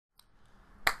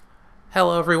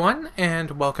Hello, everyone,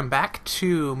 and welcome back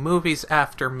to Movies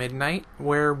After Midnight,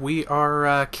 where we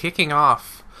are kicking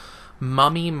off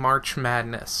Mummy March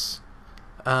Madness.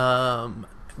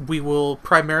 We will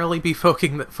primarily be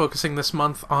focusing this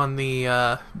month on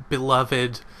the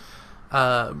beloved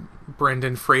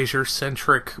Brendan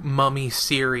Fraser-centric Mummy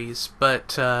series,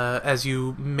 but as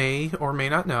you may or may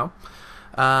not know,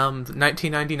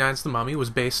 1999's The Mummy was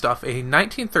based off a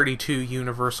 1932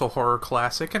 Universal horror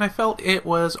classic, and I felt it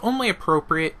was only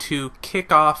appropriate to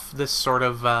kick off this sort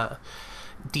of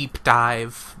deep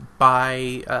dive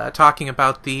by talking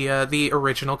about the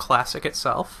original classic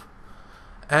itself.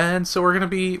 And so we're gonna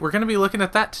be looking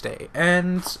at that today.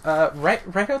 And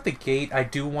right out the gate, I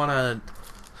do want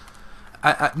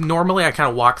to. Normally, I kind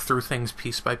of walk through things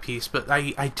piece by piece, but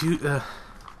I do.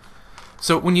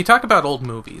 So when you talk about old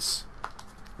movies,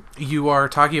 you are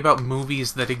talking about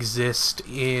movies that exist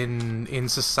in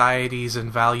societies and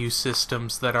value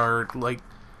systems that are like.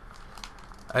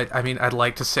 I mean, I'd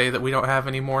like to say that we don't have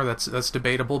anymore. That's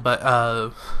debatable, but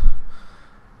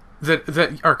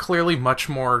that are clearly much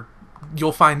more.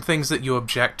 You'll find things that you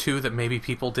object to that maybe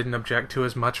people didn't object to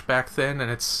as much back then,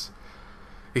 and it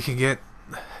can get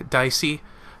dicey.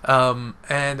 And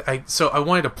I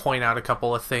wanted to point out a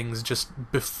couple of things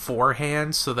just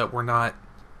beforehand so that we're not.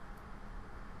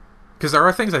 Because there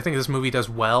are things I think this movie does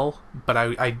well, but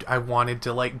I wanted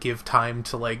to like give time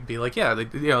to like be like, yeah,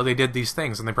 they did these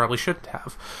things and they probably shouldn't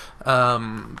have. Let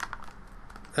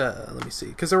me see,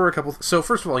 because there were a couple. So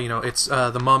first of all, it's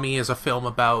The Mummy is a film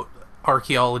about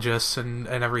archaeologists and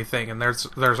everything, and there's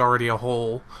already a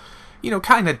whole,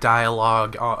 kind of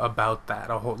dialogue about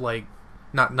that. A whole like,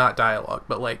 not dialogue,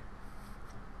 but like,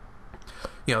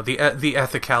 the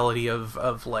ethicality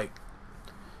of like.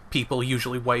 People,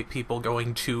 usually white people,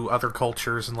 going to other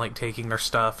cultures and like taking their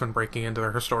stuff and breaking into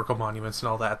their historical monuments and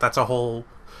all that. That's a whole,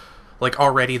 like,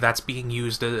 already that's being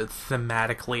used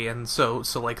thematically, and so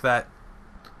like that.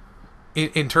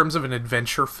 In terms of an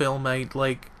adventure film,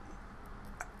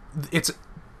 it's,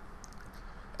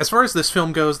 as far as this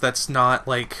film goes, that's not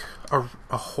like a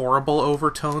horrible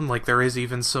overtone. Like there is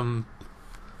even some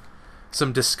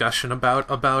discussion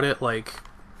about it, like.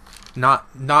 Not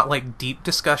like deep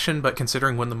discussion, but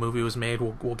considering when the movie was made,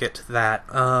 we'll get to that.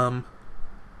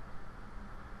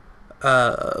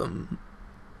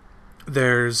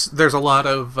 There's a lot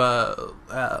of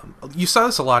you saw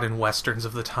this a lot in westerns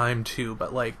of the time too,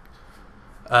 but like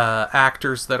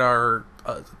actors that are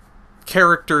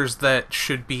characters that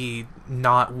should be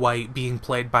not white being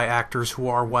played by actors who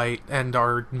are white and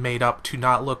are made up to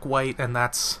not look white, and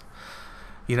that's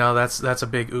a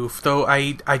big oof. Though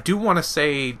I do want to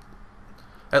say.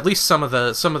 At least some of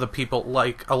the people,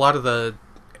 like a lot of the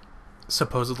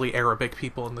supposedly Arabic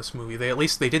people in this movie, they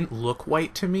didn't look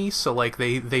white to me, so like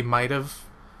they might have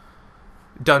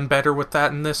done better with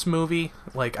that in this movie.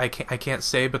 Like I can't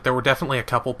say, but there were definitely a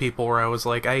couple people where I was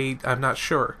like I'm not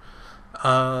sure.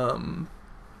 And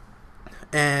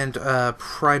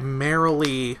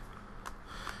primarily,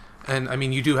 and I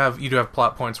mean you do have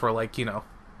plot points where like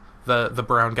the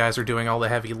brown guys are doing all the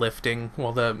heavy lifting,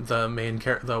 while the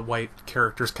the white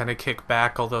characters kind of kick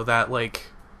back. Although that, like,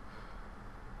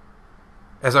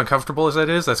 as uncomfortable as that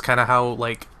is, that's kind of how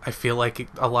like I feel like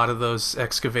a lot of those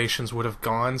excavations would have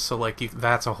gone. So like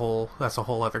that's a whole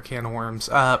other can of worms.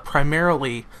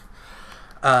 Primarily,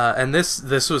 and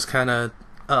this was kind of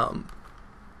the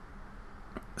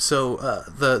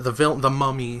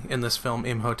mummy in this film,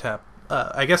 Imhotep.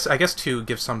 I guess to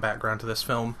give some background to this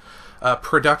film.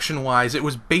 Production-wise, it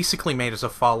was basically made as a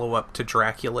follow-up to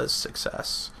Dracula's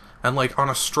success. And, like, on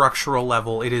a structural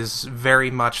level, it is very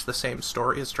much the same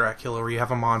story as Dracula, where you have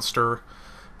a monster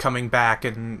coming back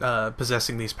and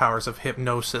possessing these powers of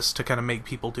hypnosis to kind of make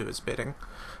people do his bidding.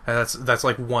 And that's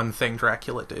like, one thing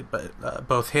Dracula did, but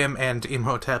both him and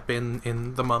Imhotep in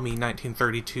The Mummy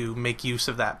 1932 make use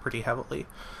of that pretty heavily.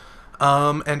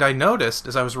 And I noticed,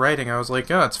 as I was writing, I was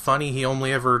like, oh, it's funny, he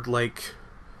only ever, like...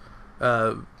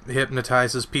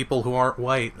 hypnotizes people who aren't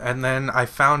white, and then I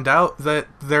found out that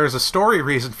there's a story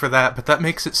reason for that, but that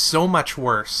makes it so much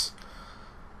worse.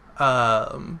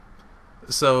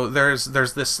 So there's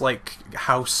this like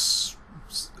house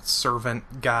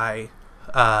servant guy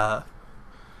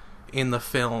in the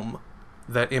film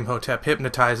that Imhotep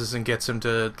hypnotizes and gets him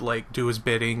to like do his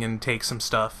bidding and take some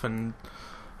stuff and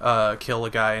kill a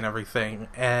guy and everything,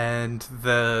 and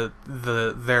they're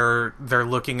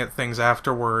looking at things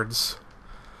afterwards,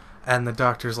 and the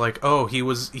doctor's like, oh, he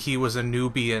was a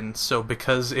Nubian, so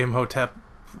because Imhotep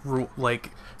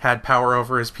like had power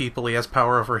over his people, he has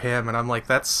power over him. And I'm like,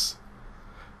 that's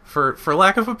for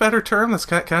lack of a better term, that's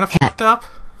kind of fucked up.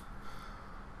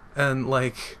 And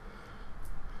like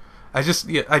I just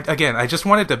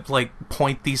wanted to like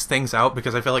point these things out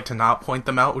because I feel like to not point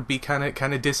them out would be kind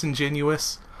of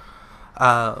disingenuous.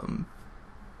 Um,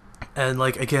 and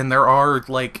like again, there are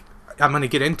like I'm gonna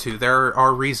get into there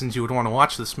are reasons you would want to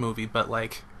watch this movie, but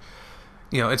like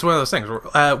it's one of those things.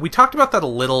 We talked about that a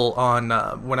little on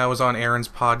when I was on Aaron's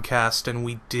podcast, and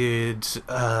we did.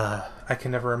 I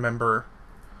can never remember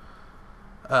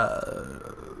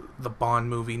the Bond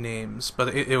movie names,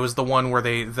 but it was the one where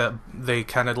they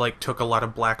kind of like took a lot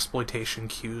of blaxploitation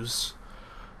cues,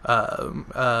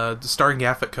 starring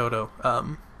Yaphet Kotto,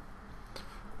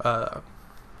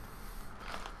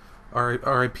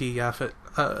 R.I.P. Yaphet,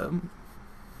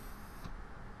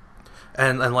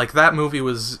 and like that movie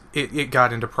was it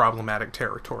got into problematic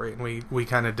territory, and we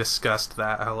kind of discussed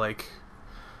that how like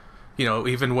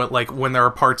even when there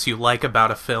are parts you like about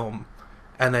a film.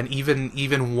 And then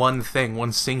even one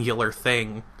singular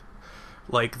thing,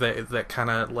 like that kind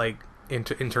of like in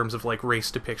terms of like race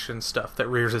depiction stuff that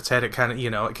rears its head, it kind of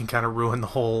it can kind of ruin the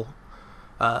whole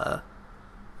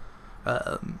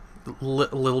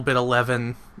little bit of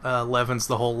leaven leavens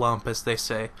the whole lump, as they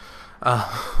say.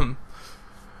 I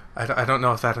don't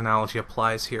know if that analogy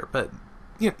applies here, but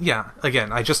yeah.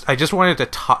 Again, I just wanted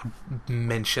to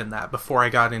mention that before I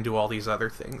got into all these other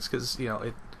things because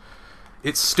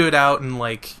it stood out, and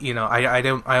like I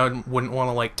wouldn't want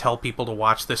to like tell people to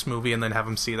watch this movie and then have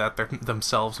them see that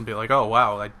themselves and be like, oh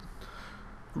wow, I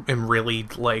am really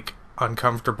like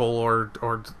uncomfortable or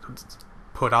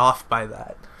put off by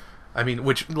that. I mean,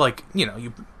 which like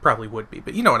you probably would be,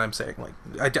 but you know what I'm saying. Like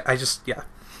I just yeah.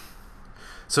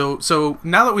 So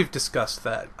now that we've discussed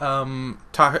that,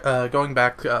 going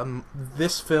back,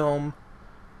 this film.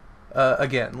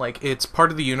 Again, like it's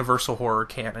part of the Universal horror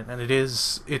canon, and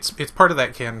it's part of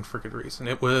that canon for good reason.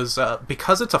 It was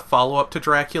because it's a follow-up to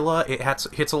Dracula. It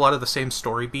hits a lot of the same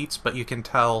story beats, but you can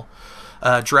tell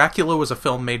Dracula was a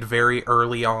film made very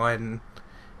early on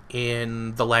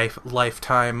in the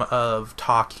lifetime of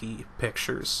talkie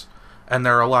pictures, and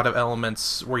there are a lot of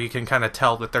elements where you can kind of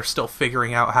tell that they're still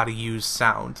figuring out how to use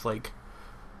sound. Like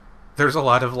there's a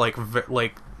lot of like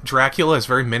Dracula is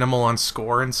very minimal on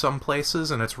score in some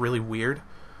places, and it's really weird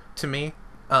to me.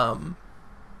 And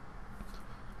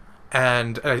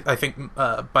I think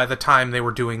by the time they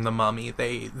were doing The Mummy,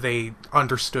 they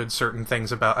understood certain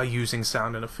things about using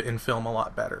sound in film a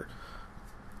lot better.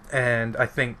 And I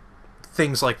think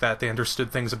things like that, they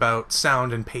understood things about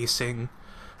sound and pacing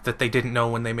that they didn't know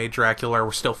when they made Dracula, or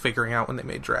were still figuring out when they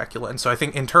made Dracula. And so I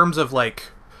think in terms of like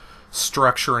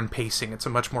structure and pacing, it's a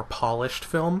much more polished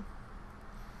film.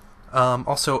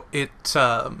 Also, it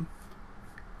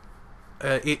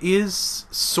is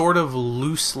sort of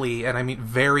loosely, and I mean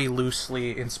very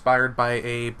loosely, inspired by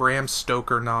a Bram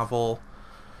Stoker novel,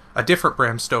 a different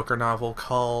Bram Stoker novel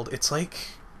called, it's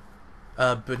like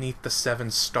Beneath the Seven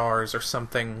Stars or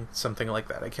something like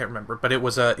that. I can't remember, but it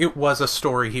was a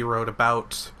story he wrote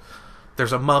about.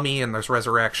 There's a mummy and there's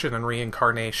resurrection and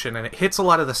reincarnation, and it hits a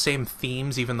lot of the same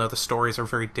themes, even though the stories are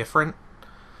very different.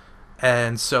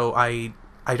 And so I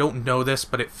don't know this,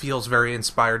 but it feels very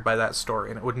inspired by that story,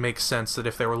 and it would make sense that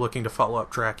if they were looking to follow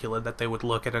up Dracula, that they would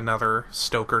look at another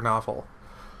Stoker novel.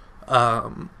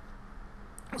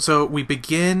 So we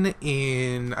begin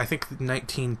in, I think,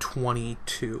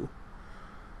 1922,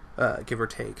 give or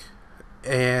take,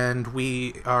 and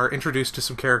we are introduced to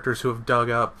some characters who have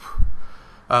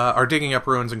are digging up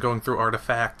ruins and going through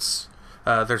artifacts.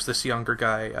 There's this younger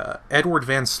guy, Edward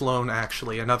Van Sloan,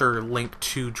 actually, another link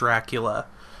to Dracula.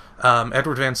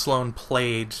 Edward Van Sloan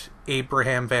played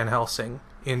Abraham Van Helsing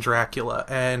in Dracula,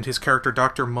 and his character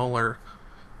Dr. Muller,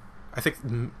 I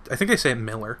think they say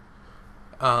Miller,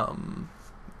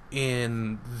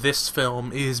 in this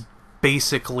film is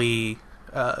basically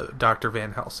Dr.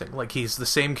 Van Helsing. Like, he's the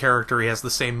same character, he has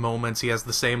the same moments, he has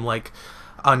the same like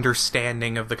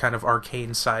understanding of the kind of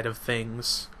arcane side of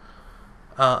things.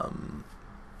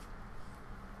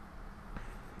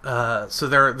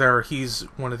 So he's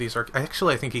one of these.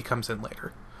 Actually, I think he comes in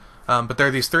later. But there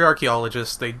are these three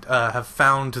archaeologists. They have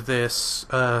found this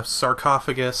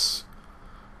sarcophagus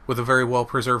with a very well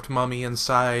preserved mummy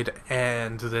inside,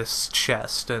 and this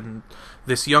chest. And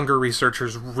this younger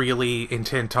researcher's really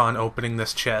intent on opening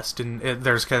this chest. And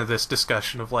there's kind of this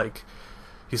discussion of like,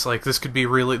 he's like, this could be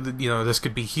really, this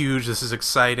could be huge. This is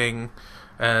exciting.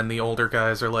 And the older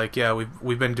guys are like, yeah,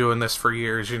 we've been doing this for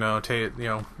years,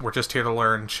 we're just here to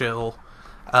learn, chill.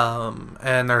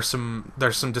 And there's some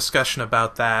discussion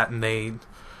about that, and they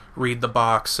read the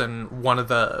box, and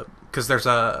because there's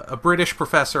a British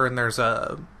professor and there's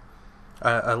a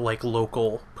like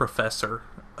local professor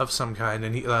of some kind,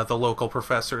 and the local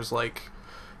professor's like,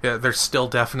 yeah, there's still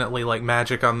definitely like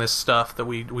magic on this stuff that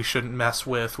we shouldn't mess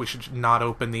with. We should not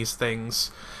open these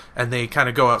things. And they kind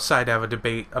of go outside to have a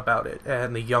debate about it.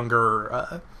 And the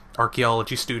younger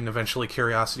archaeology student, eventually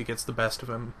curiosity gets the best of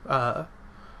him.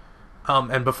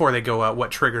 And before they go out,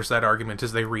 what triggers that argument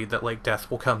is they read that like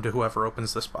death will come to whoever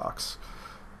opens this box.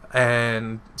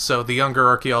 And so the younger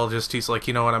archaeologist, he's like,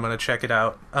 you know what, I'm going to check it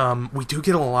out. We do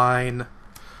get a line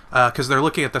because they're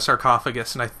looking at the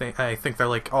sarcophagus, and I think they're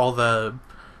like all the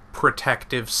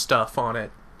protective stuff on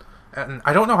it. And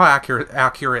I don't know how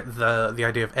accurate the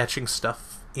idea of etching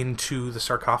stuff into the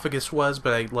sarcophagus was,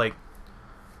 but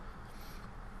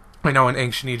I know in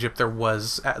ancient Egypt there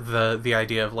was the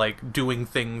idea of like doing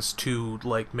things to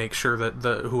like make sure that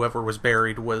the whoever was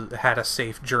buried had a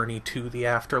safe journey to the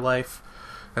afterlife.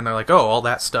 And they're like, oh, all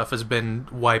that stuff has been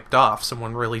wiped off.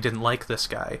 Someone really didn't like this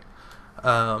guy.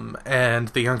 And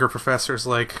the younger professor's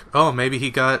like, oh, maybe he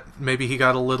got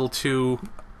a little too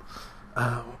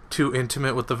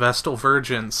intimate with the Vestal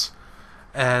virgins.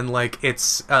 And like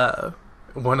it's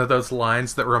one of those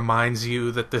lines that reminds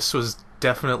you that this was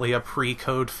definitely a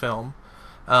pre-code film.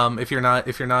 If you're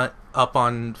not up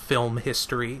on film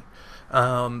history,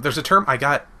 there's a term I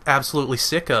got absolutely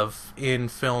sick of in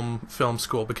film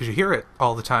school because you hear it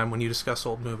all the time when you discuss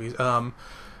old movies. I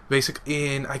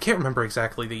can't remember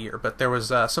exactly the year, but there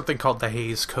was something called the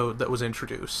Hays Code that was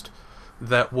introduced.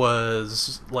 That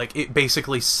was like it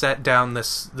basically set down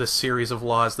this series of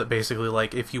laws that basically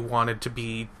like if you wanted to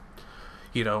be,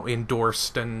 you know,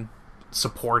 endorsed and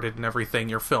supported and everything,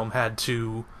 your film had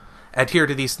to adhere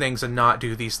to these things and not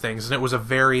do these things. And it was a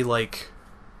very like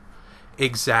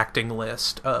exacting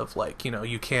list of like, you know,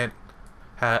 you can't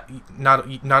not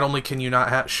only can you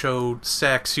not show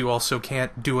sex, you also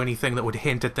can't do anything that would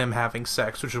hint at them having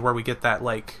sex, which is where we get that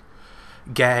like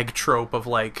gag trope of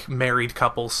like married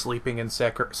couples sleeping in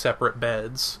separate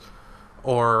beds,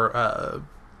 or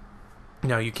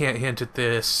no, you can't hint at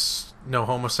this. No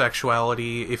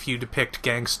homosexuality. If you depict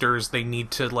gangsters, they need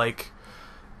to like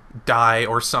die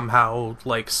or somehow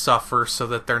like suffer so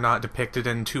that they're not depicted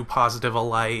in too positive a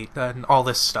light, and all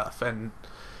this stuff. And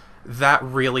that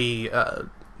really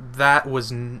that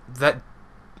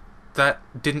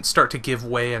didn't start to give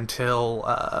way until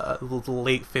the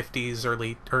late 50s,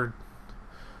 or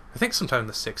I think sometime in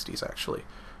the 60s actually.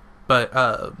 But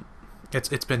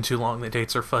it's been too long, the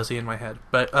dates are fuzzy in my head.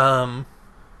 But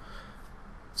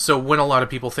so when a lot of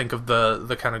people think of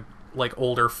the kind of like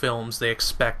older films, they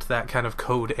expect that kind of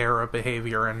code era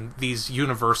behavior, and these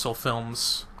Universal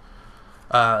films,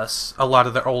 a lot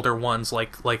of the older ones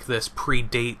like this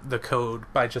predate the code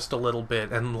by just a little bit,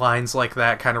 and lines like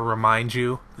that kind of remind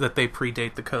you that they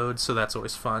predate the code, so that's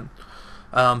always fun.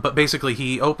 But basically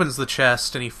he opens the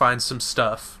chest and he finds some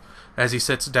stuff. As he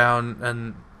sits down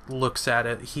and looks at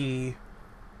it, he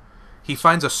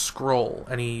finds a scroll,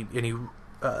 and he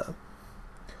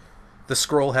the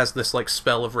scroll has this like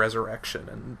spell of resurrection,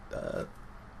 and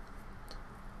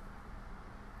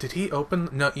did he open?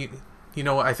 No, you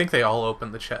know what? I think they all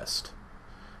opened the chest,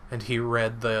 and he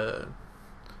read the.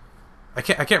 I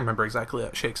can't remember exactly how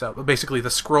it shakes out, but basically the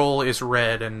scroll is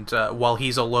read, and while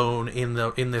he's alone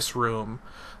in this room,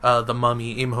 the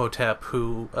mummy Imhotep,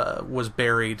 who was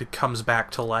buried, comes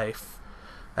back to life,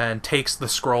 and takes the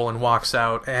scroll and walks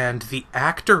out. And the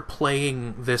actor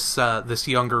playing this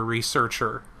younger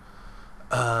researcher,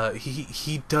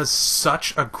 he does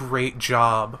such a great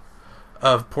job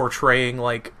of portraying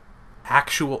like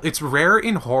actual. It's rare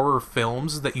in horror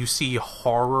films that you see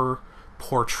horror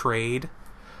portrayed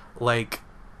like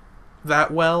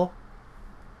that well.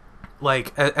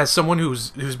 Like as someone who's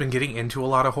been getting into a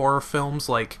lot of horror films,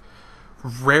 like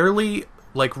rarely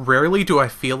do I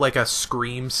feel like a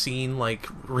scream scene like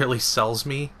really sells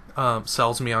me on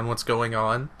what's going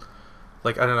on.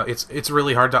 Like I don't know, it's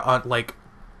really hard to like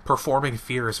performing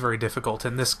fear is very difficult,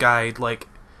 and this guy like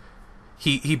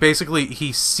he basically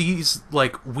he sees,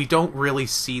 like, we don't really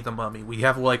see the mummy. We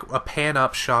have like a pan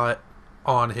up shot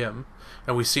on him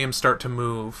and we see him start to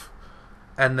move,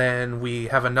 and then we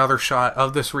have another shot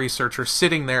of this researcher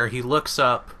sitting there. He looks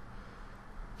up,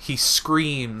 he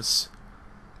screams,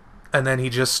 and then he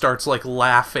just starts like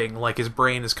laughing, like his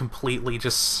brain is completely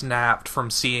just snapped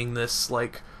from seeing this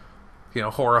like, you know,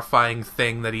 horrifying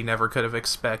thing that he never could have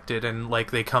expected. And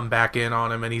like they come back in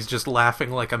on him and he's just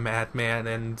laughing like a madman.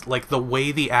 And like the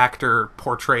way the actor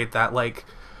portrayed that like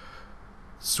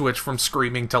switch from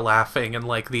screaming to laughing, and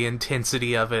like the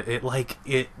intensity of it,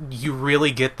 you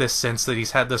really get this sense that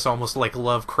he's had this almost like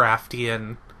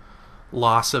Lovecraftian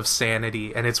loss of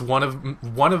sanity. And it's one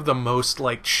of the most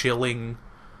like chilling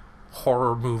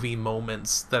horror movie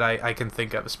moments that I can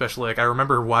think of. Especially, like, I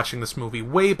remember watching this movie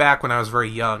way back when I was very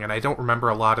young, and I don't remember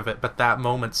a lot of it, but that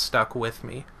moment stuck with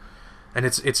me. And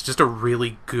it's just a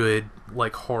really good,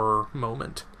 like, horror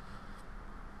moment.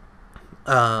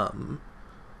 And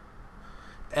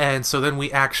so then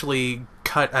we actually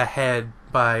cut ahead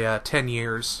by 10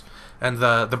 years, and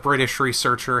the British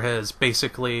researcher has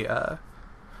basically,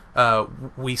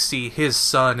 we see his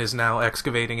son is now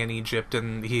excavating in Egypt,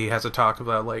 and he has a talk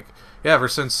about, like, yeah, ever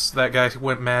since that guy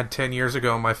went mad 10 years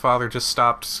ago, my father just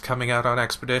stopped coming out on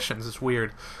expeditions. It's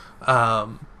weird.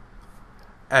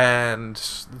 And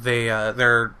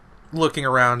they're looking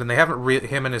around, and they haven't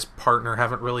him and his partner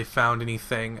haven't really found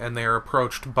anything, and they're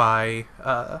approached by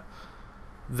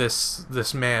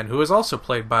this man who is also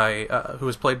played by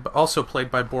also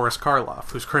played by Boris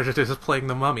Karloff, who's credited as playing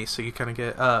the Mummy. So you kind of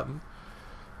get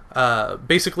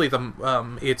basically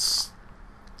it's,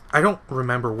 I don't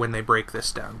remember when they break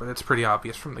this down, but it's pretty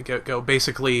obvious from the get-go.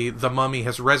 Basically, the Mummy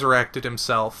has resurrected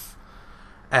himself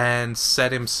and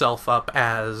set himself up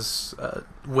as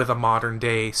with a modern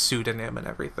day pseudonym and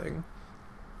everything.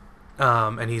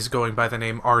 And he's going by the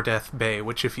name Ardeth Bey,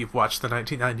 which, if you've watched the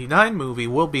 1999 movie,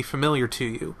 will be familiar to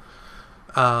you.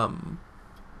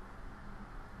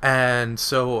 And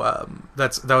so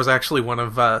that was actually one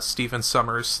of Stephen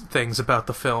Sommers' things about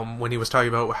the film, when he was talking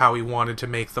about how he wanted to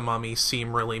make the Mummy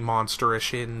seem really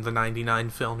monsterish in the 99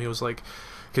 film. He was like,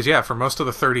 because yeah, for most of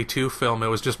the 32 film, it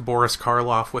was just Boris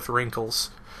Karloff with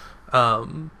wrinkles.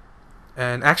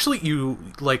 And actually,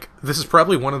 this is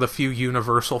probably one of the few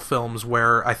Universal films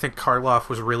where I think Karloff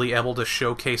was really able to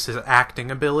showcase his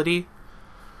acting ability.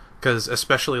 Because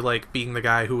especially, like, being the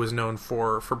guy who was known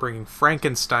for bringing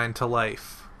Frankenstein to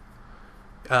life,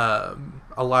 a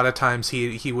lot of times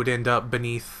he would end up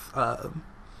beneath a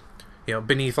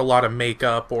lot of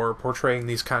makeup, or portraying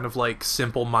these kind of, like,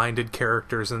 simple-minded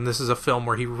characters. And this is a film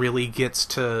where he really gets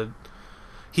to...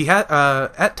 He had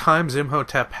at times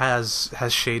Imhotep has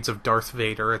shades of Darth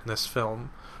Vader in this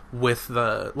film, with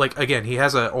the, like, again, he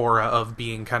has an aura of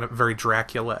being kind of very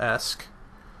Dracula-esque.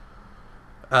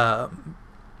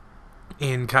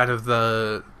 In kind of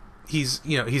the,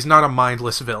 he's not a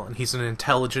mindless villain. He's an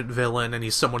intelligent villain, and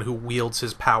he's someone who wields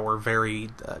his power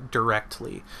very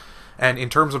directly. And in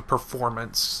terms of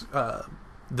performance,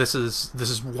 this is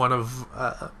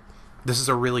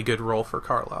a really good role for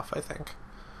Karloff, I think.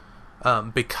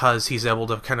 Because he's able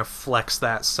to kind of flex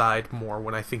that side more,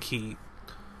 when I think he,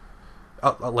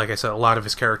 like I said, a lot of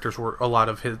his characters were,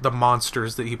 the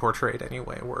monsters that he portrayed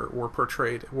anyway, were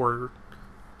portrayed, were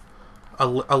a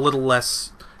little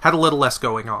less, had a little less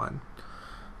going on.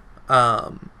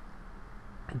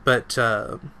 But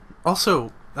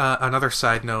also, another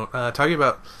side note, talking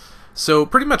about, so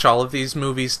pretty much all of these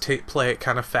movies play it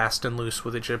kind of fast and loose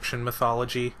with Egyptian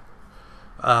mythology.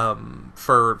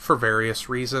 For various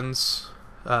reasons,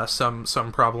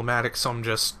 some problematic, some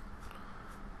just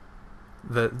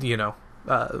the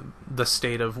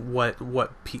state of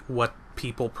what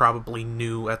people probably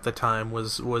knew at the time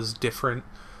was different.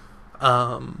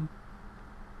 And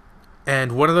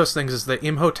one of those things is that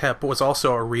Imhotep was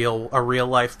also a real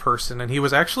life person, and he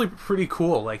was actually pretty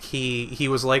cool. Like he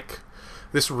was like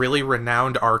this really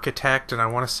renowned architect, and I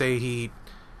want to say he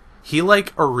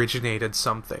like originated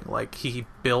something. Like he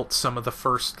built some of the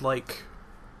first, like,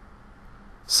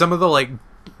 some of the, like,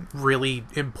 really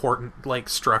important, like,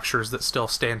 structures that still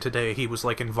stand today. He was,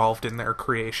 like, involved in their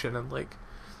creation, and, like,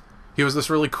 he was this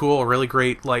really cool, really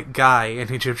great, like, guy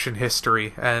in Egyptian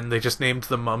history, and they just named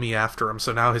the Mummy after him.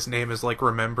 So now his name is, like,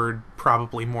 remembered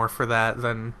probably more for that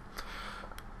than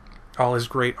all his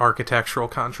great architectural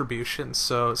contributions.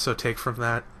 So take from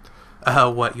that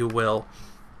what you will.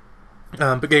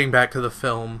 But getting back to the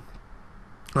film,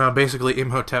 basically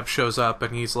Imhotep shows up,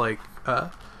 and he's like,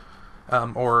 or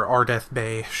Ardeth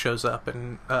Bey shows up,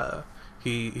 and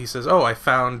he says, "Oh, I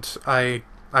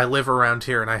live around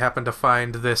here, and I happen to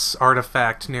find this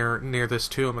artifact near this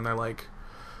tomb." And they're like,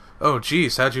 "Oh,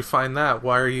 geez, how'd you find that?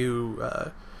 Why are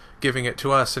you giving it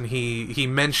to us?" And he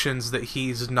mentions that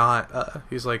he's not.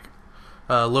 He's like,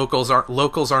 locals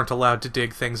aren't allowed to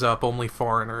dig things up, only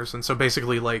foreigners. And so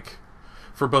basically, like,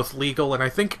 for both legal and I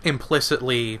think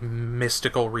implicitly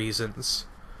mystical reasons,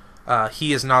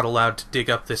 he is not allowed to dig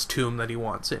up this tomb that he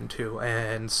wants into,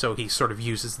 and so he sort of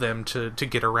uses them to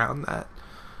get around that.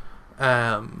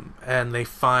 And they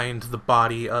find the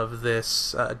body of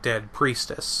this dead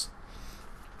priestess,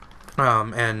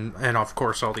 and of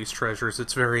course all these treasures.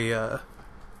 It's very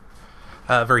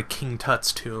very King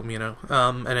Tut's tomb,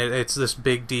 and it's this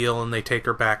big deal, and they take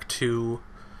her back to.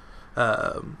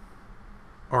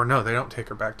 Or no, they don't take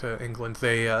her back to England.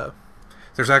 They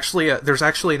there's actually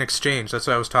an exchange. That's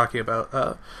what I was talking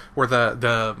about, where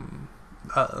the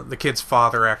kid's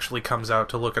father actually comes out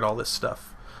to look at all this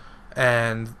stuff,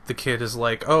 and the kid is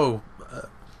like, "Oh,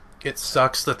 it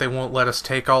sucks that they won't let us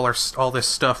take all this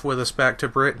stuff with us back to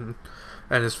Britain,"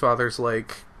 and his father's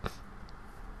like,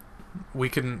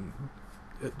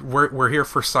 we're here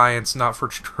for science, not for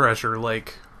treasure,"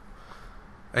 like,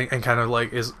 and kind of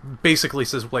like is basically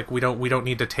says like we don't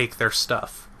need to take their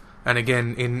stuff. And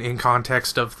again, in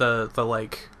context of the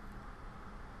like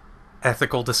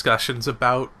ethical discussions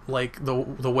about like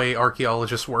the way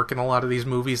archaeologists work in a lot of these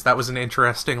movies, that was an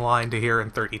interesting line to hear in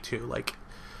 32. Like,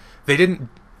 they didn't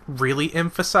really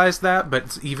emphasize that,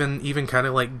 but even kind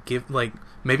of like give, like,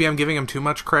 maybe I'm giving him too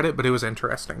much credit, but it was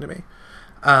interesting to me.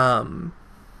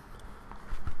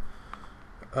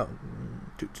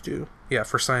 Yeah,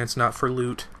 for science, not for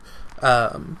loot.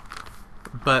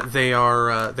 But they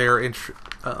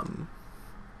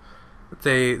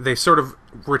sort of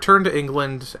return to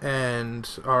England and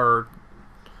are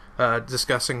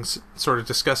discussing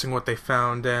what they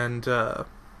found, and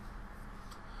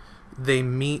they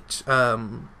meet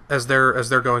as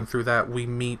they're going through that. We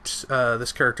meet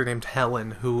this character named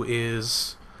Helen, who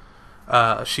is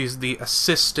she's the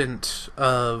assistant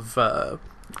of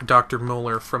Dr.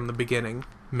 Muller from the beginning.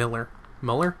 Muller?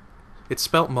 It's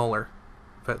spelt Muller,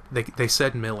 but they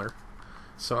said Miller,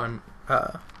 so I'm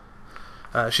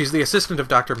she's the assistant of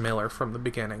Dr. Miller from the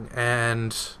beginning,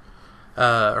 and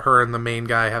her and the main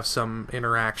guy have some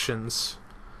interactions,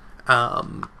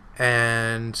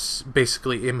 and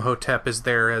basically Imhotep is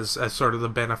there as sort of the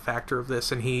benefactor of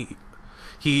this, and he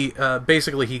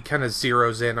basically he kind of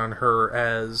zeroes in on her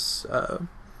as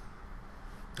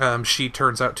she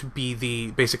turns out to be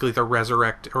the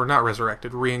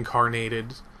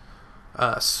reincarnated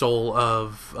soul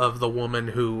of the woman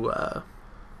who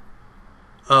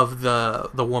of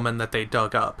the woman that they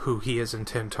dug up, who he is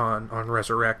intent on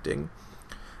resurrecting.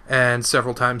 And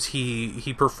several times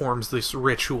he performs this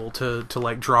ritual to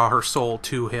like draw her soul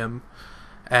to him,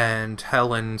 and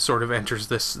Helen sort of enters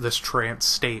this trance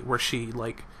state where she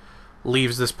like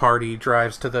leaves this party,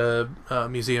 drives to the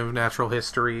Museum of Natural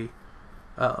History,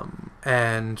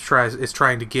 and is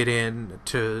trying to get in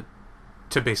to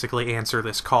basically answer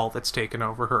this call that's taken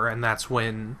over her. And that's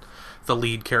when the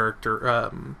lead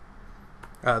character,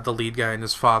 the lead guy and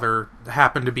his father,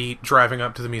 happen to be driving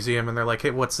up to the museum, and they're like,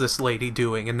 "Hey, what's this lady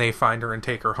doing?" And they find her and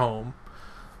take her home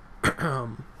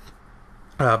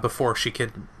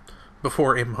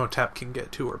before Imhotep can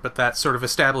get to her. But that sort of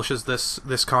establishes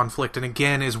this conflict, and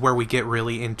again is where we get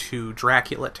really into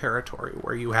Dracula territory,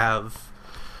 where you have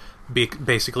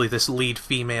basically this lead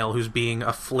female who's being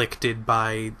afflicted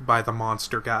by the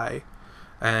monster guy,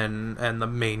 and the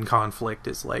main conflict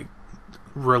is like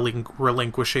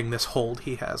relinquishing this hold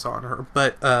he has on her.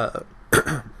 But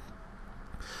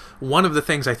one of the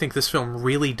things I think this film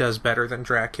really does better than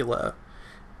Dracula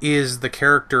is the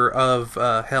character of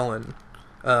Helen,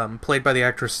 played by the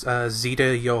actress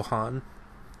Zita Johann.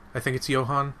 I think it's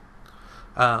Johann.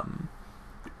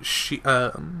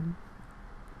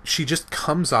 She just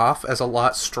comes off as a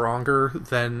lot stronger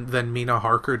than Mina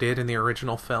Harker did in the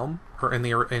original film, or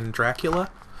in Dracula.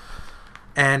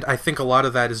 And I think a lot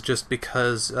of that is just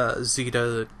because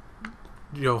Zita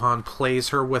Johann plays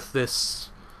her with this.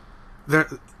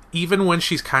 Even when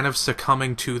she's kind of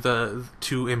succumbing to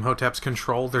Imhotep's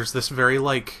control, there's this very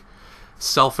like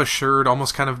self-assured,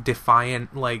 almost kind of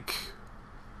defiant, like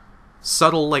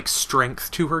subtle like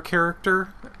strength to her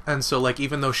character. And so like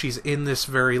even though she's in this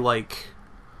very like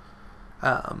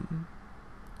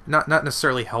not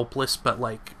necessarily helpless, but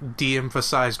like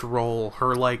de-emphasized role,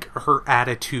 her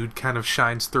attitude kind of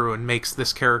shines through and makes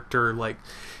this character, like,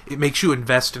 it makes you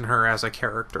invest in her as a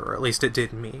character, or at least it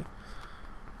did me.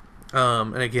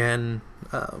 And again,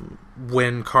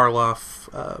 when Karloff,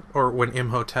 or when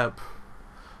Imhotep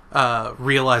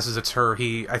realizes it's her,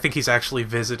 I think he's actually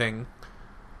visiting,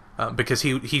 because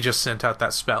he just sent out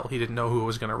that spell. He didn't know who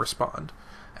was going to respond.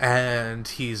 And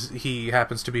he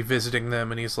happens to be visiting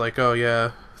them, and he's like, "Oh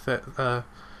yeah,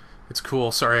 it's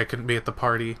cool. Sorry I couldn't be at the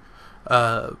party."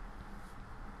 They're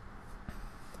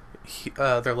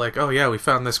like, "Oh yeah, we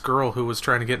found this girl who was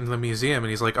trying to get into the museum," and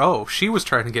he's like, "Oh, she was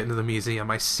trying to get into the museum.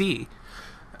 I see."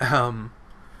 And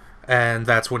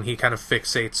that's when he kind of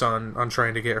fixates on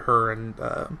trying to get her, and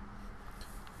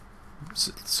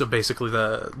so basically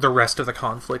the rest of the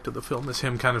conflict of the film is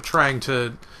him kind of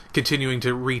continuing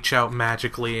to reach out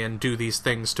magically and do these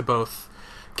things to both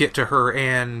get to her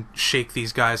and shake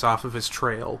these guys off of his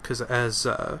trail, because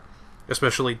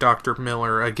especially Dr.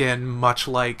 Miller, again, much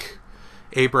like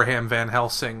Abraham Van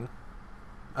Helsing,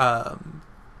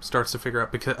 starts to figure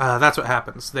out, because that's what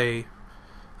happens.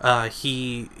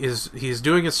 he's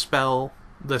doing a spell,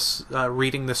 this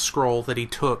reading this scroll that he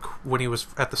took when he was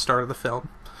at the start of the film,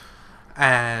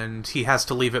 and he has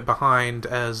to leave it behind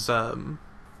as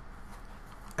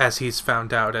he's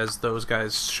found out, as those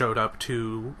guys showed up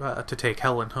to take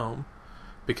Helen home,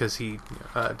 because he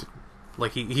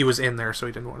was in there, so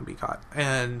he didn't want to be caught.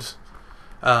 And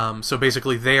so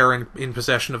basically they are in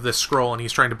possession of this scroll, and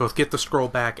he's trying to both get the scroll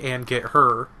back and get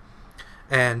her.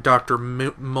 And Dr.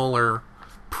 Muller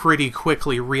pretty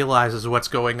quickly realizes what's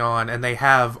going on, and they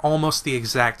have almost the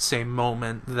exact same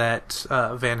moment that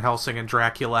Van Helsing and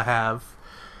Dracula have,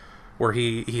 where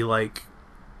he like,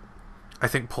 I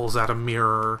think, pulls out a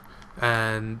mirror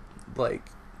and like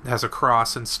has a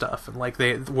cross and stuff, and like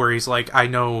where he's like, I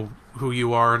know who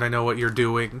you are and I know what you're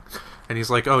doing, and he's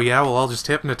like, oh yeah, well I'll just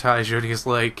hypnotize you, and he's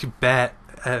like, bet.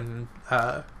 And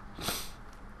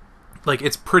like,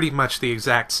 it's pretty much the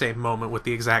exact same moment with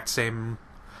the exact same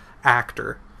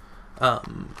actor,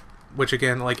 which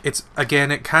again, like, it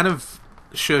kind of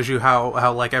shows you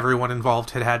how like everyone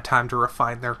involved had time to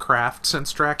refine their craft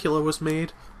since Dracula was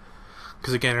made.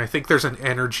 Because again, I think there's an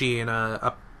energy and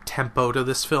a tempo to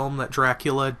this film that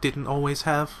Dracula didn't always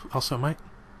have. Also,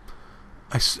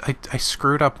 I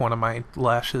screwed up one of my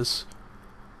lashes,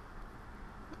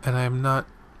 and I'm not.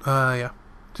 Yeah,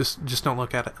 just don't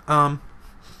look at it.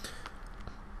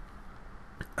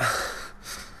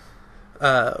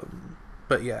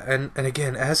 But yeah, and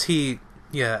again, as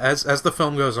the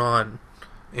film goes on,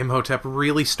 Imhotep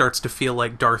really starts to feel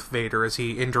like Darth Vader as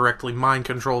he indirectly mind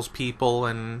controls people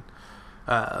and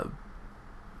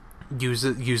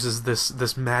uses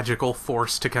this magical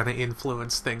force to kind of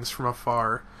influence things from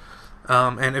afar.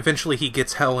 And eventually he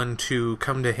gets Helen to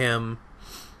come to him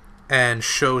and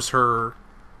shows her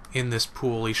in this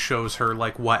pool. He shows her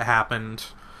like what happened,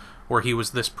 where he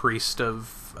was this priest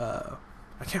of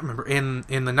I can't remember, in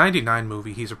the 99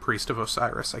 movie he's a priest of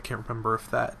Osiris. I can't remember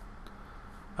if that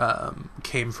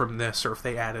came from this or if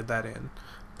they added that in,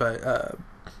 but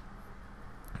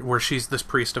where she's this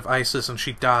priest of Isis and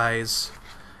she dies,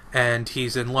 and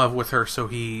he's in love with her, so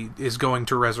he is going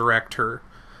to resurrect her,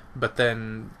 but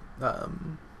then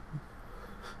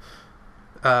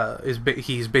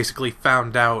he's basically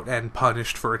found out and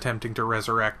punished for attempting to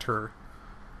resurrect her,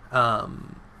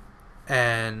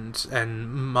 and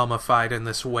mummified in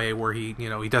this way where he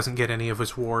doesn't get any of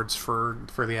his wards for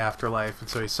the afterlife, and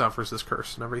so he suffers this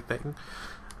curse and everything.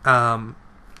 And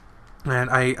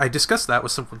I discussed that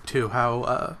with someone too,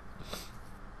 how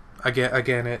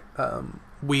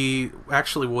we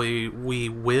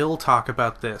will talk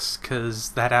about this, because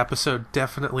that episode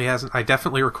definitely hasn't. I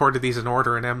definitely recorded these in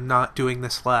order, and I'm not doing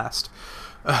this last.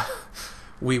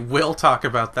 We will talk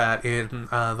about that in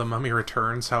The Mummy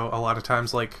Returns. How a lot of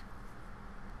times,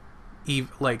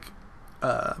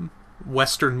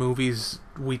 Western movies,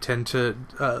 we tend to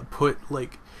put,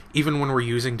 like, even when we're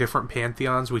using different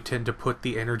pantheons, we tend to put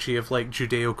the energy of like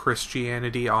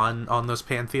Judeo-Christianity on those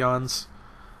pantheons.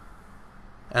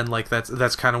 And like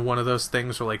that's kind of one of those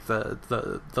things where like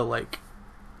the like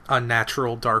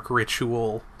unnatural dark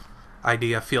ritual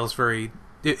idea feels very,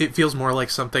 it feels more like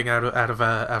something out of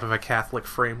a Catholic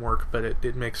framework, but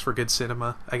it makes for good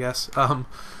cinema, I guess.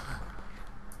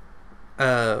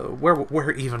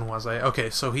 Where even was I? Okay,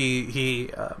 so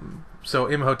so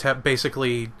Imhotep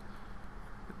basically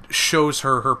shows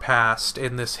her past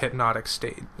in this hypnotic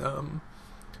state,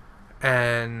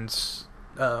 and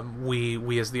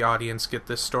we as the audience get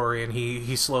this story, and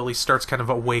he slowly starts kind of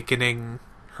awakening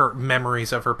her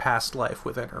memories of her past life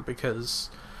within her, because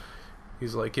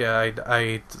he's like, yeah,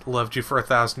 I loved you for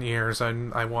 1,000 years,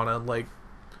 and I want to like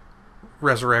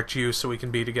resurrect you so we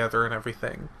can be together and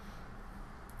everything.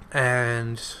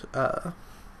 And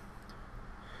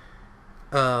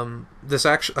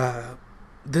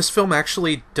this film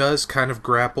actually does kind of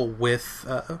grapple with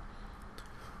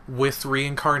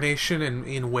reincarnation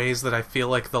in ways that I feel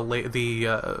like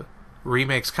the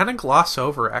remakes kind of gloss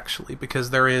over, actually,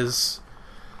 because there is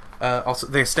also,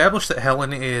 they established that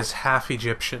Helen is half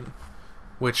Egyptian,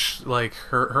 which, like,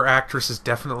 her actress is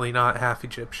definitely not half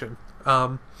Egyptian.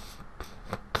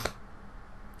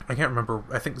 I can't remember.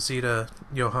 I think Zita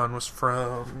Johann was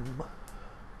from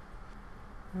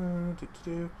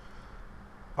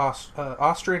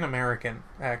Austrian-American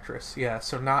actress, yeah,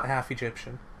 so not half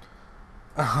Egyptian.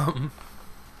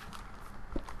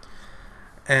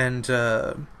 And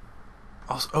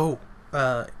also,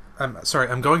 I'm sorry,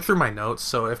 I'm going through my notes,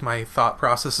 so if my thought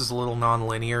process is a little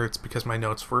non-linear, it's because my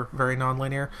notes were very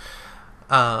non-linear.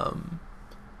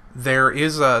 There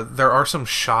are some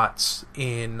shots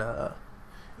in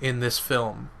this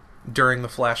film during the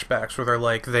flashbacks where they're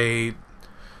like,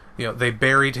 they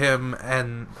buried him,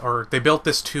 or they built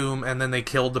this tomb, and then they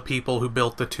killed the people who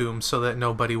built the tomb so that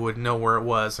nobody would know where it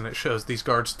was. And it shows these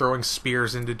guards throwing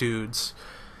spears into dudes,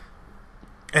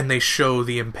 and they show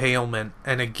the impalement.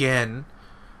 And again,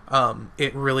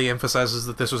 it really emphasizes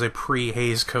that this was a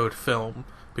pre-Hays Code film,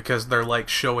 because they're like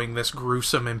showing this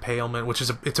gruesome impalement, which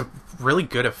is it's a really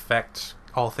good effect,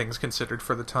 all things considered,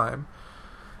 for the time.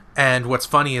 And what's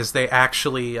funny is they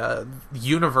actually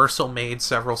Universal made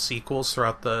several sequels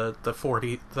throughout the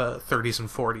 30s and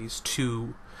 40s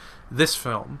to this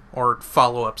film, or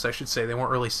follow-ups, I should say. They weren't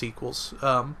really sequels.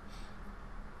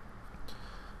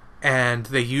 And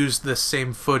they used this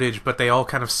same footage, but they all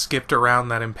kind of skipped around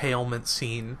that impalement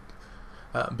scene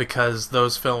because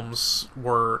those films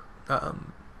were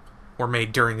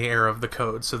made during the era of the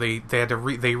Code, so they had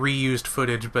to they reused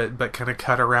footage, but kind of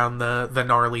cut around the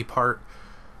gnarly part.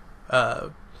 I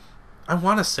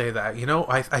want to say that,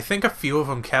 I think a few of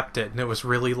them kept it, and it was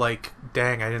really like,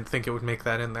 dang, I didn't think it would make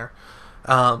that in there.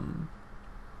 But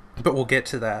we'll get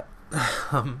to that.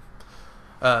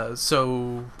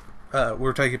 So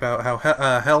we're talking about how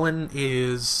Helen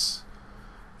is,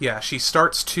 she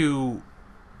starts to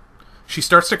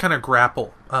kind of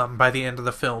grapple by the end of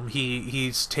the film.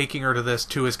 He's taking her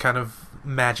to his kind of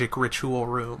magic ritual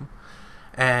room,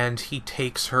 and he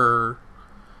takes her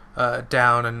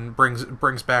down and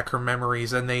brings back her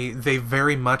memories, and they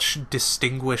very much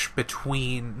distinguish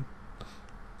between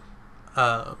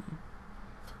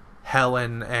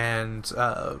Helen and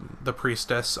the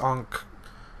priestess Ankh.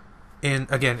 In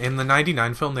the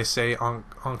 99 film they say Ankh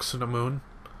Sunamun,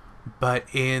 but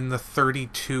in the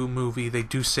 32 movie they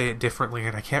do say it differently,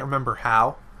 and I can't remember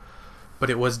how, but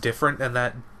it was different, and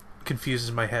that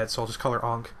confuses my head, so I'll just call her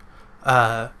Ankh.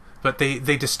 But they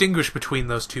distinguish between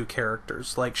those two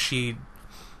characters. Like, she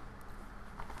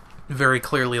very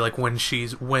clearly, like, when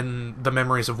the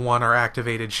memories of one are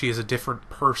activated, she is a different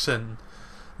person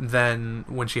than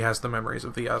when she has the memories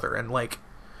of the other. And, like,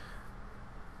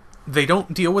 they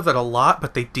don't deal with it a lot,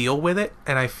 but they deal with it.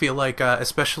 And I feel like,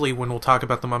 especially when we'll talk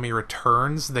about The Mummy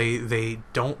Returns, they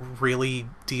don't really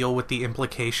deal with the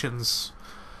implications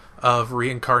of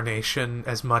reincarnation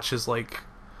as much as, like,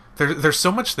 there's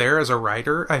so much there as a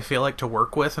writer, I feel like, to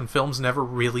work with, and films never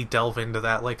really delve into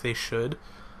that like they should.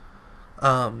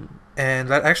 And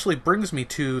that actually brings me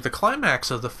to the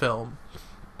climax of the film.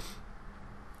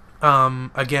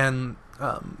 Again,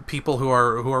 people who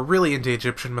are really into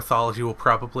Egyptian mythology will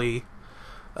probably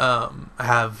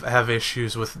have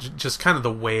issues with just kind of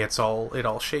the way it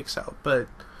all shakes out. But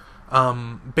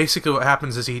basically what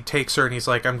happens is he takes her and he's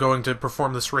like, I'm going to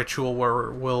perform this ritual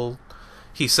where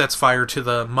he sets fire to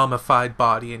the mummified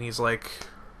body, and he's like,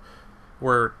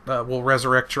 we'll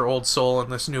resurrect your old soul in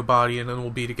this new body, and then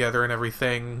we'll be together and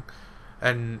everything.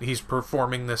 And he's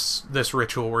performing this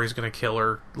ritual where he's going to kill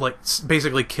her, like,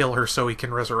 basically kill her so he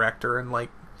can resurrect her and,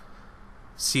 like,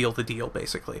 seal the deal,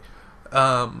 basically.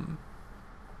 And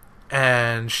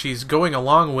she's going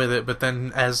along with it, but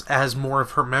then as more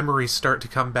of her memories start to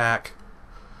come back,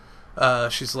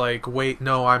 she's like, wait,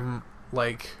 no, I'm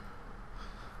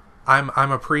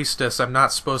a priestess. I'm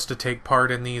not supposed to take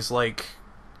part in these like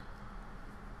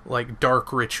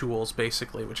dark rituals,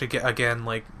 basically, which again,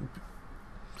 like,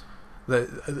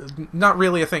 not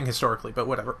really a thing historically, but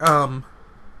whatever.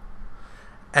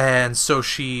 And so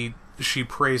she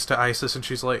prays to Isis, and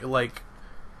she's like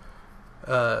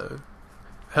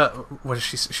what is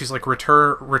she? She's like,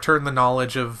 return the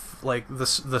knowledge of, like, the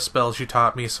spells you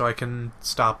taught me, so I can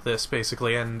stop this,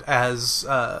 basically. And as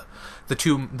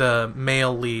the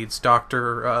male leads,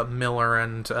 Dr. Miller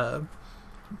and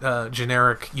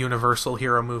generic Universal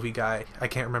hero movie guy, I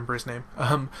can't remember his name,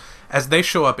 as they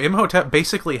show up, Imhotep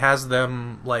basically has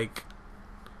them, like,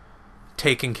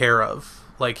 taken care of.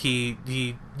 Like, he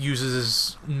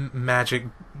uses his magic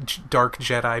dark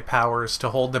Jedi powers to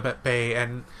hold them at bay,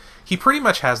 and he pretty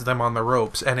much has them on the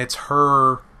ropes, and it's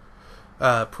her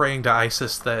praying to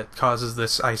Isis that causes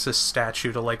this Isis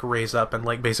statue to, like, raise up and,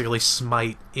 like, basically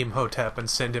smite Imhotep and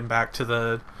send him back to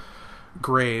the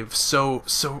grave. So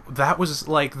that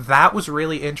was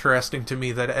really interesting to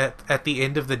me, that at the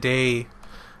end of the day,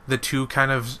 the two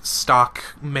kind of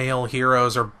stock male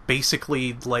heroes are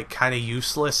basically, like, kind of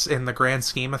useless in the grand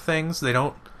scheme of things. They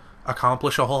don't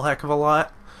accomplish a whole heck of a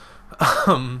lot.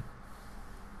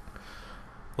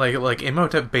 Like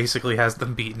Imhotep basically has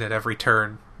them beaten at every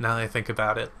turn, now that I think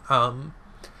about it.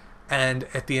 And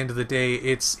at the end of the day,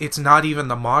 it's not even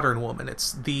the modern woman,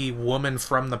 it's the woman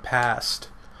from the past.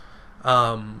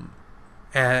 And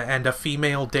a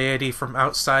female deity from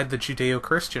outside the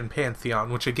Judeo-Christian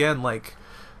pantheon, which again, like,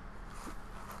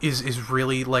 is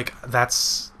really, like,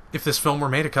 that's if this film were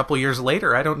made a couple years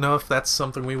later, I don't know if that's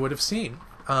something we would have seen.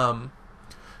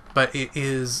 But it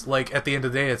is like, at the end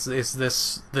of the day, it's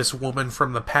this woman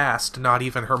from the past, not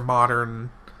even her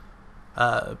modern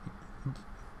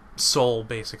soul,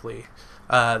 basically,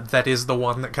 that is the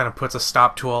one that kind of puts a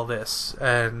stop to all this.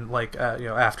 And like,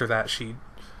 after that, she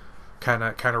kind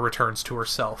of returns to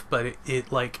herself. But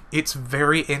it's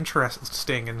very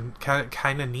interesting and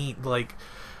kind of neat, like,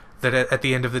 that at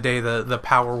the end of the day, the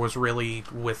power was really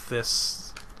with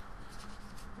this,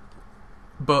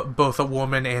 both a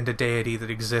woman and a deity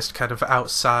that exist kind of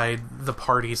outside the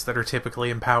parties that are typically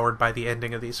empowered by the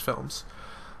ending of these films.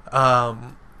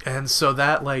 And so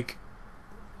that, like,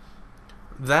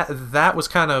 that was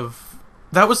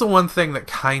the one thing that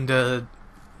kind of,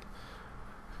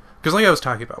 because like I was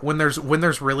talking about, when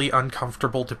there's really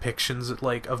uncomfortable depictions,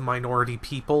 like, of minority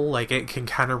people, like, it can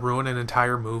kind of ruin an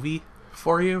entire movie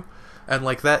for you. And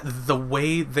like that, the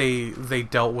way they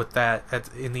dealt with that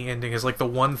in the ending is like the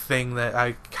one thing that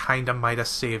I kind of might have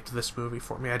saved this movie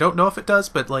for me. I don't know if it does,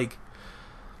 but like,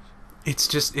 it's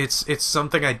just it's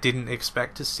something I didn't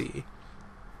expect to see.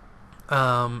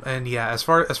 And yeah, as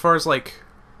far as like,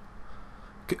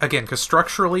 again, because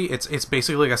structurally it's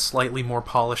basically like a slightly more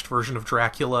polished version of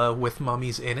Dracula with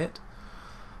mummies in it.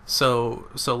 So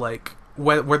like,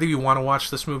 whether you want to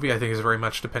watch this movie, I think, is very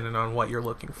much dependent on what you're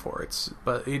looking for.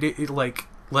 But it like,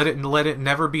 let it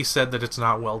never be said that it's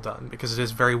not well done, because it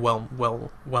is very well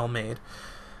made.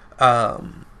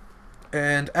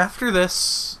 And after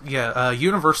this,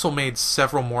 Universal made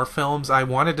several more films. I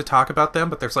wanted to talk about them,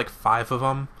 but there's like 5 of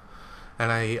them,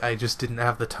 and I just didn't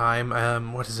have the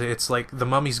time. What is it? It's like The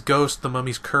Mummy's Ghost, The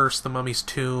Mummy's Curse, The Mummy's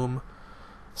Tomb,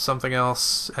 something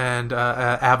else, and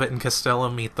Abbott and Costello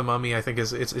Meet the Mummy. I think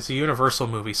it's a Universal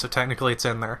movie, so technically it's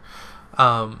in there.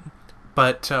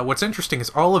 But what's interesting is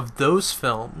all of those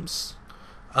films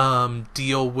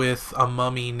deal with a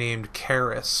mummy named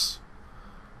Karis,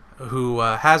 who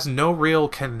has no real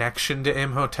connection to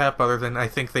Imhotep, other than I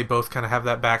think they both kind of have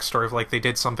that backstory of like, they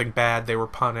did something bad, they were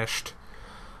punished.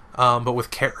 But with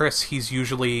Karis,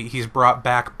 he's brought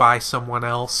back by someone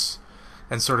else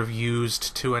and sort of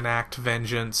used to enact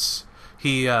vengeance.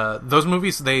 Those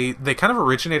movies, they kind of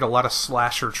originate a lot of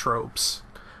slasher tropes,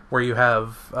 where you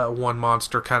have one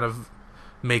monster kind of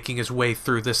making his way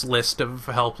through this list of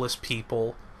helpless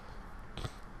people.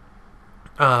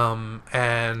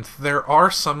 And there are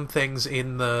some things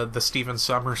in the Stephen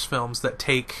Sommers films that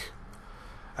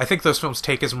I think those films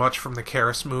take as much from the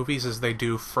Karis movies as they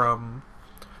do from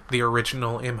the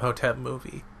original Imhotep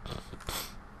movie.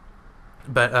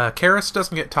 But Karis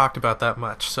doesn't get talked about that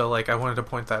much, so like, I wanted to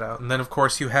point that out. And then of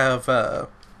course you have the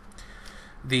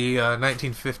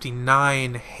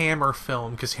 1959 Hammer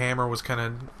film, because Hammer was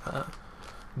kind of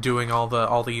doing all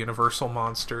the Universal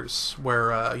monsters,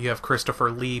 where you have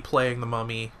Christopher Lee playing the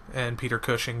Mummy and Peter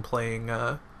Cushing playing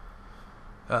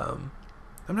I'm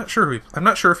not sure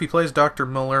if he plays Dr.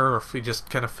 Muller or if he just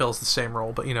kind of fills the same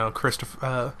role, but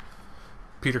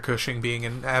Peter Cushing being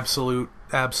an absolute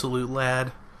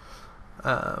lad.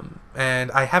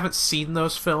 And I haven't seen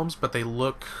those films, but they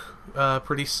look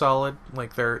pretty solid.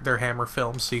 Like, they're Hammer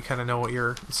films, so you kind of know what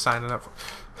you're signing up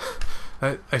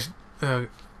for.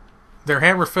 They're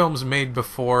Hammer films made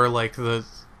before, like, I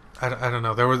don't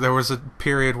know. There was a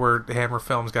period where Hammer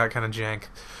films got kind of jank,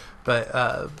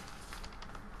 but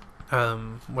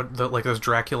like those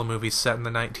Dracula movies set in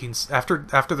the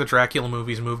after the Dracula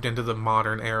movies moved into the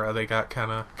modern era, they got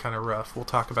kind of rough. We'll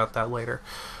talk about that later.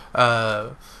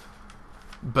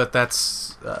 But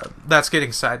that's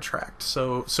getting sidetracked.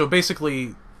 So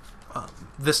basically,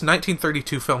 this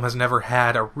 1932 film has never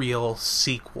had a real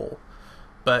sequel.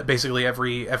 But basically,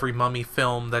 every Mummy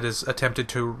film that is attempted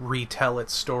to retell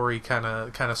its story kind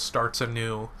of starts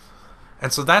anew,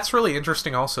 and so that's really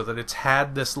interesting. Also, that it's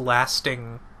had this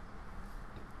lasting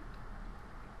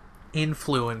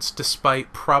influence despite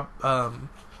I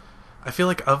feel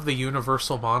like, of the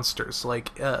Universal monsters,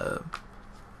 like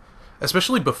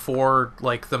especially before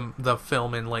like the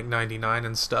film in like 99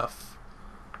 and stuff.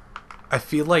 I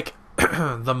feel like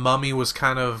the Mummy was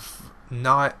kind of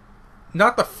not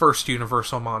the first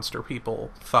Universal monster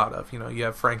people thought of. You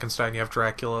have Frankenstein, you have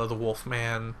Dracula, the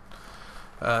Wolfman,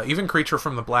 even Creature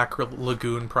from the Black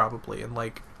Lagoon, probably, and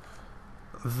like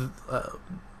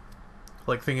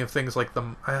thinking of things like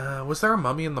was there a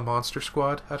mummy in the Monster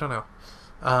Squad? I don't know.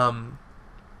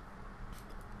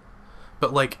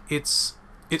 But like, it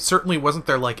certainly wasn't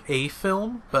there like a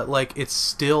film, but like, it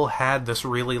still had this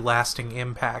really lasting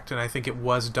impact, and I think it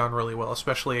was done really well,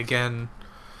 especially, again,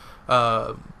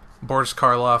 Boris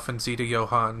Karloff and Zita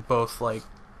Johann both like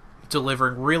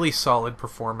delivering really solid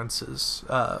performances.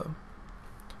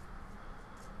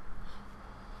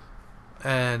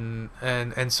 and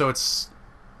so it's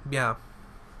yeah.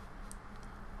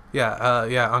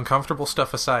 Yeah, uncomfortable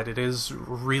stuff aside, it is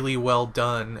really well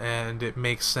done, and it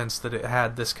makes sense that it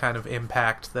had this kind of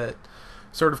impact that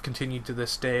sort of continued to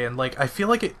this day. And like, I feel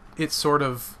like it sort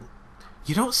of,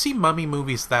 you don't see mummy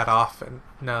movies that often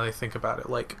now that I think about it.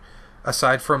 Like,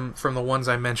 aside from the ones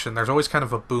I mentioned, there's always kind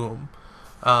of a boom.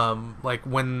 Like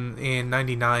when in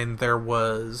 '99 there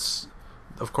was,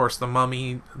 of course, The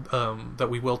Mummy, that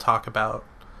we will talk about.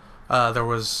 There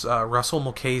was Russell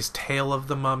Mulcahy's Tale of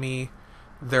the Mummy.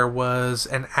 There was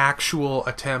an actual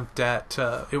attempt at,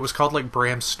 it was called like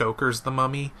Bram Stoker's The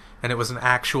Mummy, and it was an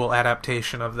actual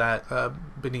adaptation of that,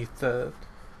 beneath the,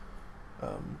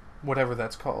 whatever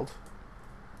that's called.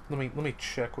 Let me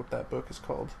check what that book is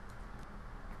called.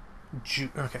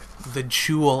 Okay, The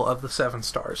Jewel of the Seven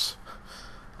Stars.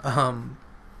 And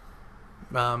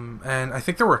I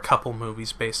think there were a couple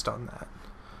movies based on that.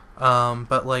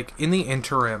 But like in the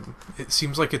interim, it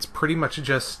seems like it's pretty much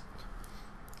just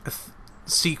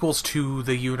sequels to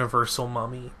the Universal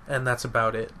Mummy, and that's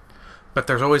about it. But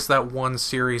there's always that one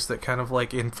series that kind of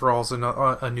like enthralls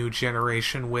a new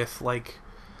generation with like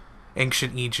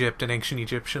ancient Egypt and ancient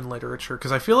Egyptian literature.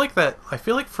 Because I feel like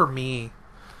for me,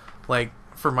 like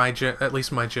for at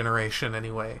least my generation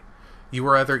anyway, you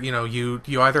were either, you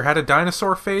either had a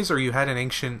dinosaur phase or you had an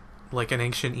ancient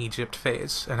Egypt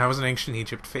phase, and I was an ancient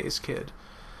Egypt phase kid.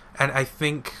 And I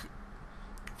think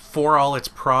for all its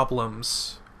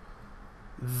problems,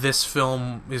 this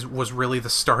film was really the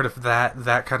start of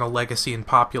that kind of legacy in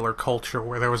popular culture,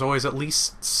 where there was always at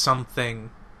least something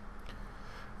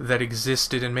that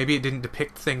existed, and maybe it didn't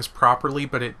depict things properly,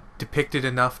 but it depicted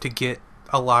enough to get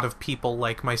a lot of people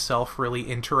like myself really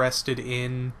interested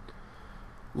in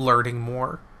learning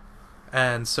more.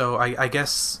 And so I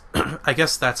guess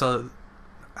that's a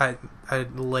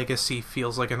legacy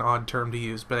feels like an odd term to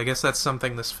use, but I guess that's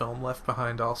something this film left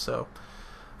behind also.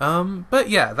 But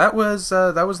yeah, that was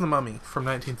The Mummy from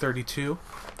 1932.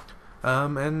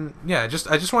 And yeah, I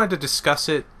just wanted to discuss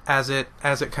it as it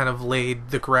kind of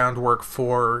laid the groundwork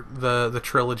for the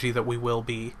trilogy that we will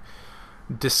be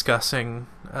discussing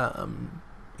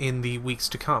in the weeks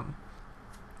to come.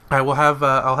 I'll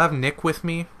have Nick with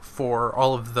me for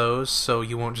all of those, so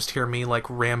you won't just hear me like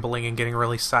rambling and getting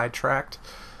really sidetracked.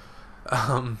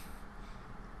 Yeah,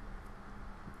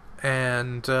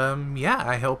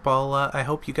 I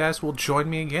hope you guys will join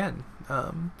me again.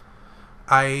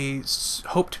 I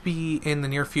hope to be in the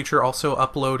near future also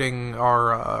uploading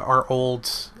our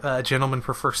old Gentlemen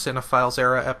Prefer Cinephiles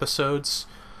era episodes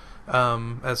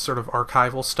as sort of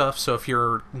archival stuff. So if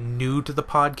you're new to the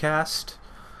podcast,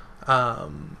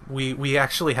 we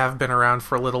actually have been around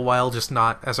for a little while, just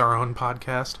not as our own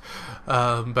podcast.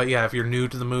 But yeah, if you're new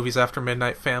to the Movies After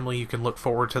Midnight family, you can look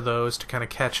forward to those to kind of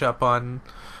catch up on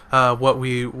what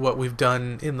we've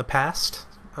done in the past.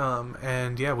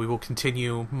 And yeah, we will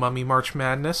continue Mummy March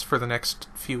Madness for the next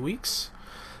few weeks,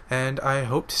 and I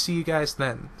hope to see you guys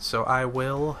then. So I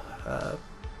will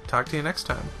talk to you next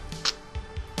time.